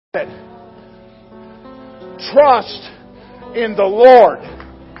Trust in the Lord.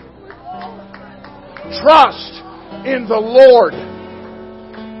 Trust in the Lord.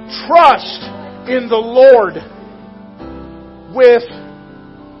 Trust in the Lord with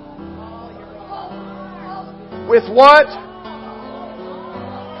what?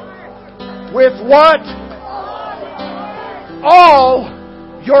 With what? All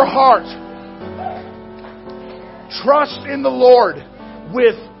your heart. Trust in the Lord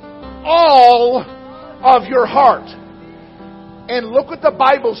with all of your heart. And look what the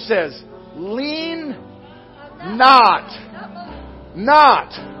Bible says. Lean not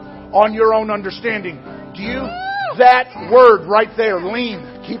on your own understanding. Do you? That word right there,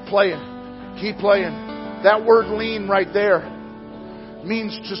 lean. Keep playing. Keep playing. That word lean right there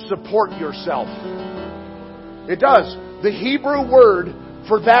means to support yourself. It does. The Hebrew word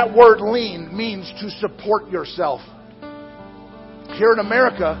for that word lean means to support yourself. Here in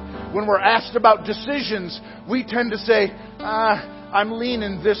America, when we're asked about decisions, we tend to say, I'm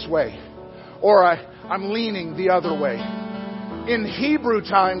leaning this way. Or I'm leaning the other way. In Hebrew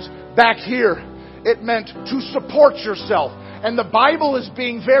times, back here, it meant to support yourself. And the Bible is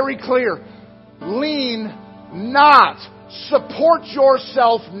being very clear. Lean not. Support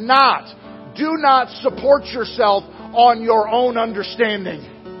yourself not. Do not support yourself on your own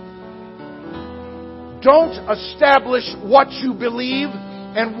understanding. Don't establish what you believe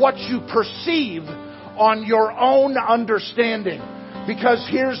and what you perceive on your own understanding. Because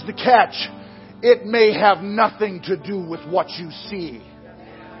here's the catch. It may have nothing to do with what you see.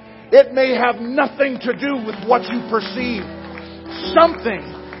 It may have nothing to do with what you perceive. Something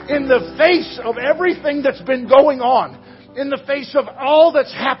in the face of everything that's been going on, in the face of all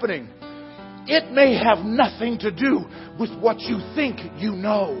that's happening, it may have nothing to do with what you think you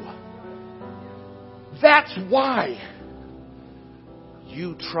know. That's why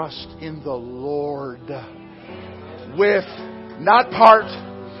you trust in the Lord with not part,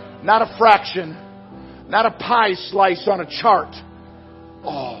 not a fraction, not a pie slice on a chart,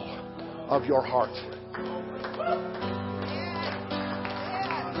 all of your heart.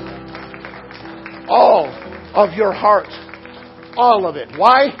 All of your heart. All of it.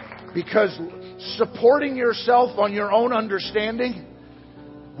 Why? Because supporting yourself on your own understanding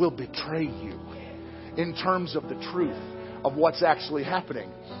will betray you in terms of the truth of what's actually happening.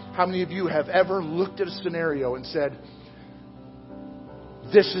 How many of you have ever looked at a scenario and said,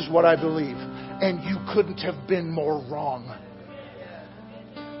 this is what I believe, and you couldn't have been more wrong?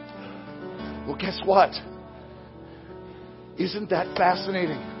 Well, guess what? Isn't that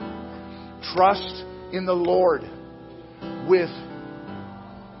fascinating? Trust in the Lord with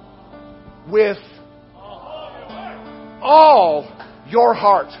all your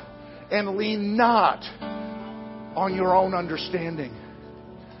heart, and lean not on your own understanding.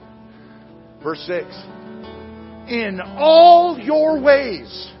 Verse 6. In all your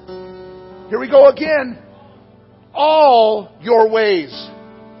ways. Here we go again. All your ways.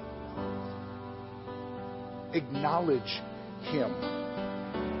 Acknowledge Him.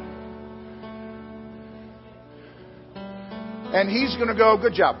 And He's going to go,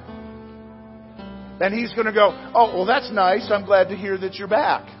 good job. And He's going to go, oh, well, that's nice. I'm glad to hear that you're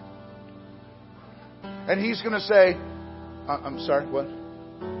back. And He's going to say, I'm sorry, what?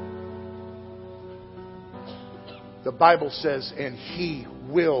 The Bible says, and He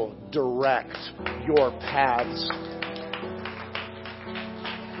will direct your paths.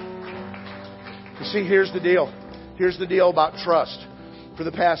 You see, here's the deal. Here's the deal about trust. For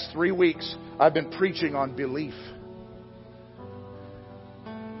the past 3 weeks, I've been preaching on belief.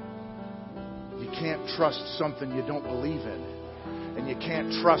 You can't trust something you don't believe in. And you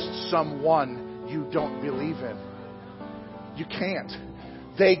can't trust someone you don't believe in. You can't.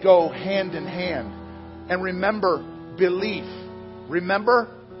 They go hand in hand. And remember, belief. Remember?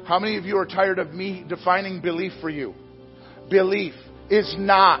 How many of you are tired of me defining belief for you? Belief is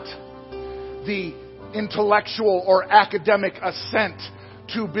not the intellectual or academic assent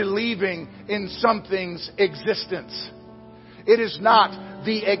to believing in something's existence. It is not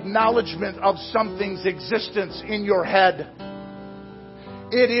the acknowledgement of something's existence in your head.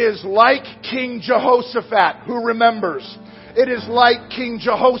 It is like King Jehoshaphat, who remembers. It is like King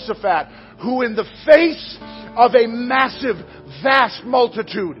Jehoshaphat, who in the face of a massive, vast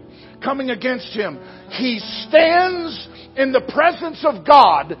multitude coming against him, he stands in the presence of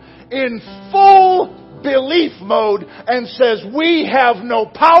God in full belief mode and says, we have no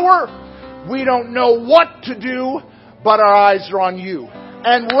power, we don't know what to do, but our eyes are on you.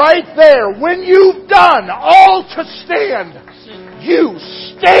 And right there, when you've done all to stand, you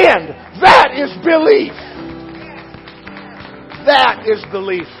stand. That is belief. That is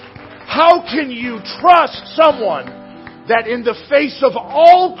belief. How can you trust someone that in the face of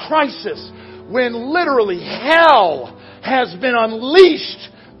all crisis, when literally hell has been unleashed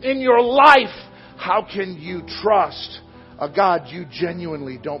in your life, how can you trust a God you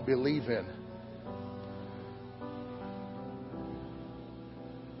genuinely don't believe in?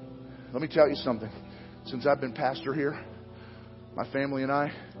 Let me tell you something. Since I've been pastor here, my family and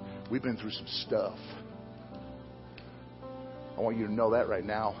I, we've been through some stuff. I want you to know that right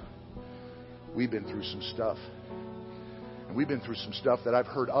now. We've been through some stuff. And we've been through some stuff that I've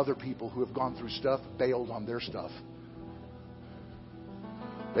heard other people who have gone through stuff bailed on their stuff.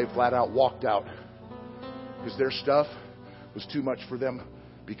 They flat out walked out because their stuff was too much for them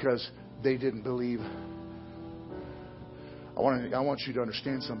because they didn't believe. I want you to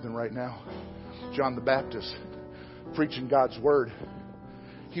understand something right now. John the Baptist, preaching God's Word.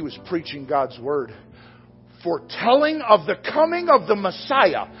 He was preaching God's Word, foretelling of the coming of the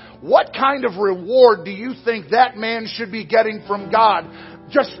Messiah. What kind of reward do you think that man should be getting from God?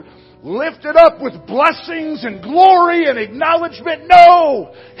 Just lifted up with blessings and glory and acknowledgement?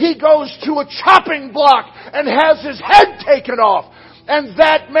 No! He goes to a chopping block and has his head taken off. And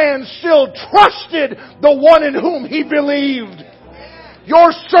that man still trusted the one in whom he believed.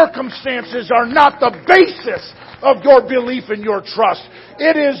 Your circumstances are not the basis of your belief and your trust.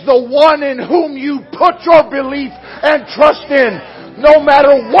 It is the one in whom you put your belief and trust in, no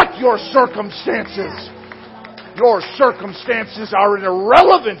matter what your circumstances. Your circumstances are an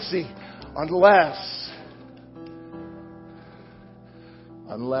irrelevancy unless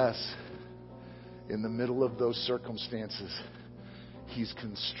in the middle of those circumstances, He's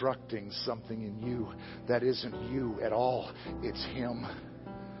constructing something in you that isn't you at all. It's Him.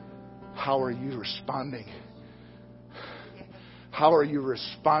 How are you responding? How are you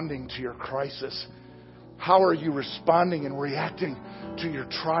responding to your crisis? How are you responding and reacting to your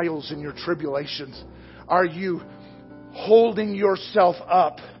trials and your tribulations? Are you holding yourself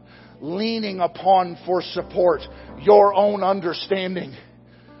up, leaning upon for support your own understanding?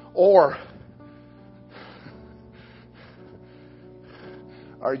 Or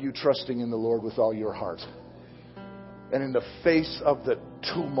are you trusting in the Lord with all your heart? And in the face of the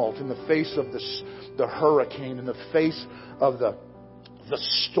tumult, in the face of the hurricane, in the face of the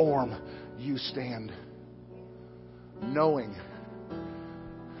storm, you stand knowing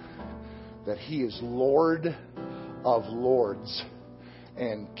that He is Lord of lords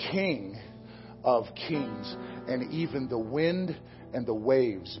and King of kings, and even the wind and the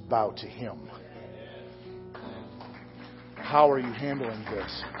waves bow to Him. How are you handling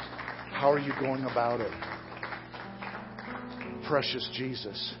this? How are you going about it? Precious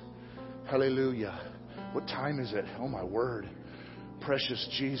Jesus. Hallelujah. What time is it? Oh my word. Precious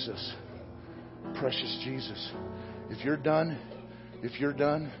Jesus. Precious Jesus. If you're done,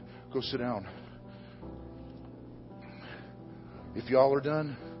 go sit down. If y'all are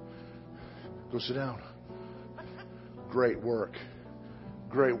done, go sit down. Great work.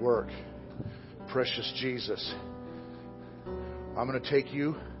 Great work. Precious Jesus. I'm going to take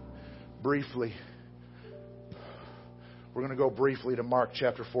you briefly. We're going to go briefly to Mark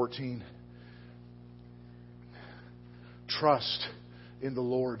chapter 14. Trust in the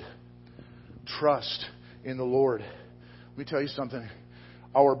Lord. Trust in the Lord. Let me tell you something.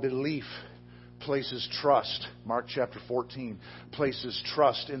 Our belief places trust. Mark chapter 14 places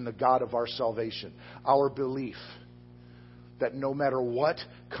trust in the God of our salvation. Our belief that no matter what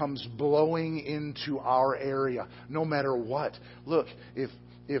comes blowing into our area, no matter what. Look,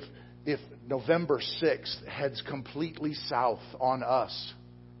 if November 6th heads completely south on us,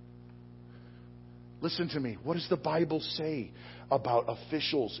 listen to me. What does the Bible say about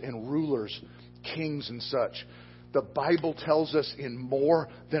officials and rulers, kings and such? The Bible tells us in more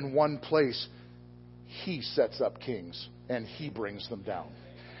than one place, He sets up kings and He brings them down.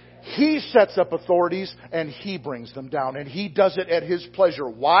 He sets up authorities and He brings them down. And He does it at His pleasure.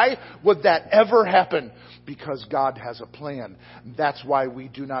 Why would that ever happen? Because God has a plan. That's why we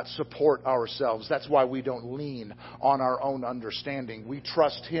do not support ourselves. That's why we don't lean on our own understanding. We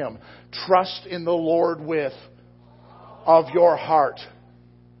trust Him. Trust in the Lord with of your heart.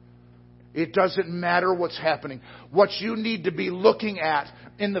 It doesn't matter what's happening. What you need to be looking at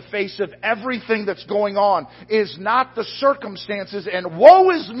in the face of everything that's going on is not the circumstances and woe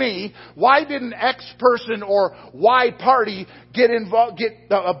is me, why didn't X person or Y party get involved, get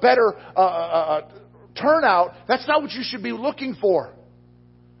a better turnout? That's not what you should be looking for.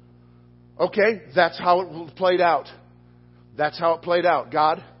 Okay, that's how it played out. That's how it played out.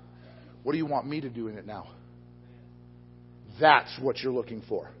 God, what do you want me to do in it now? That's what you're looking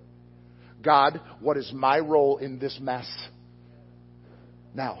for. God, what is my role in this mess?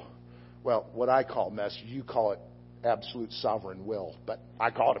 Now, well, what I call mess, you call it absolute sovereign will, but I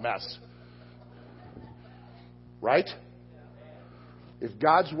call it a mess. Right? If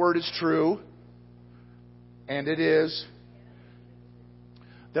God's word is true, and it is,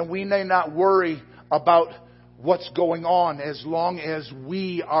 then we may not worry about what's going on as long as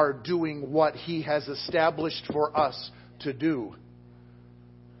we are doing what He has established for us to do.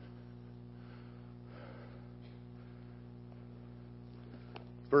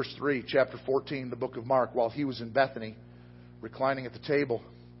 Verse 3, chapter 14, the book of Mark. While he was in Bethany, reclining at the table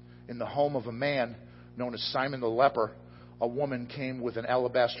in the home of a man known as Simon the leper, a woman came with an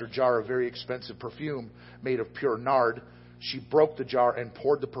alabaster jar of very expensive perfume made of pure nard. She broke the jar and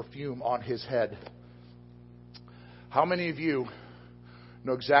poured the perfume on his head. How many of you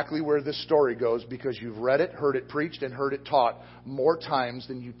know exactly where this story goes because you've read it, heard it preached, and heard it taught more times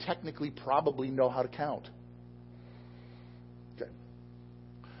than you technically probably know how to count? Okay.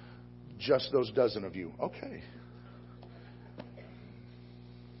 Just those dozen of you. Okay.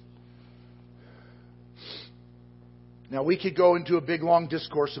 Now, we could go into a big, long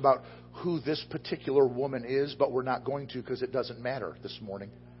discourse about who this particular woman is, but we're not going to because it doesn't matter this morning.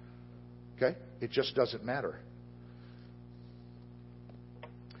 Okay? It just doesn't matter.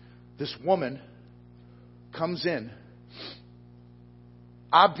 This woman comes in,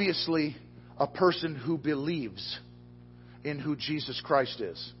 obviously a person who believes in who Jesus Christ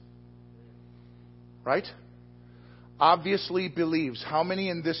is. Right? Obviously believes. How many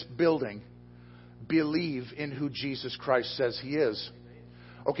in this building believe in who Jesus Christ says He is?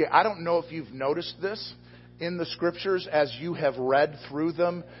 Okay, I don't know if you've noticed this in the Scriptures as you have read through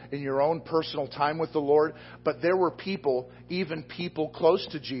them in your own personal time with the Lord, but there were people, even people close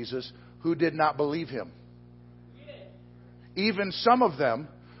to Jesus, who did not believe Him. Even some of them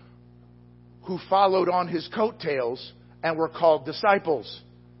who followed on His coattails and were called disciples.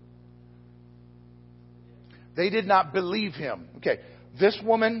 They did not believe Him. Okay, this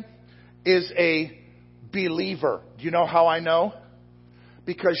woman is a believer. Do you know how I know?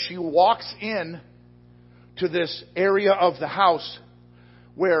 Because she walks in to this area of the house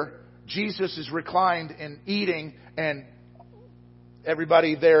where Jesus is reclined and eating, and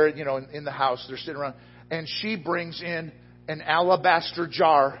everybody there, in the house, they're sitting around, and she brings in an alabaster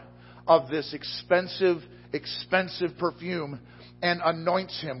jar of this expensive perfume and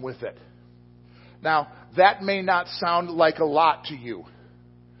anoints Him with it. Now, that may not sound like a lot to you,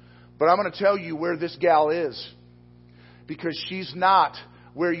 but I'm going to tell you where this gal is, because she's not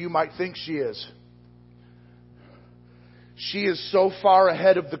where you might think she is. She is so far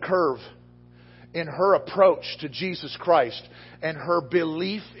ahead of the curve in her approach to Jesus Christ and her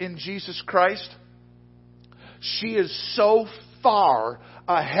belief in Jesus Christ. She is so far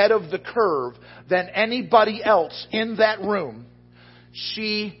ahead of the curve than anybody else in that room.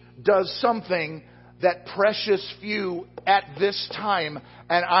 She does something that precious few at this time,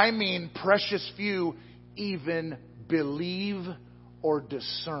 and I mean precious few, even believe or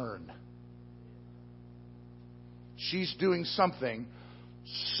discern. She's doing something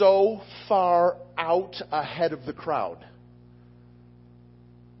so far out ahead of the crowd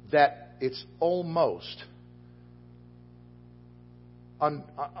that it's almost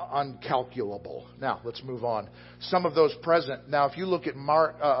uncalculable. Now, let's move on. Some of those present. Now, if you look at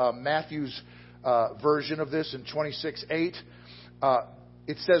Matthew's version of this in 26:8,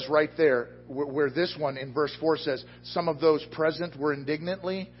 it says right there, where this one in verse 4 says, some of those present were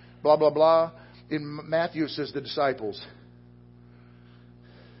indignantly, blah, blah, blah. In Matthew, it says the disciples.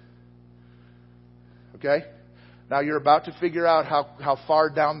 Okay? Now, you're about to figure out how far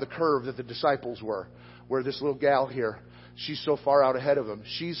down the curve that the disciples were, where this little gal here, she's so far out ahead of them.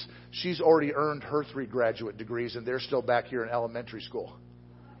 She's already earned her 3 graduate degrees, and they're still back here in elementary school.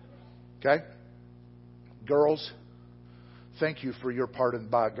 Okay? Girls, thank you for your part in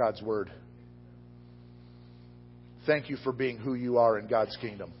God's Word. Thank you for being who you are in God's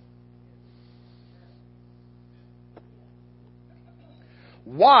kingdom.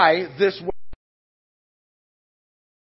 Why this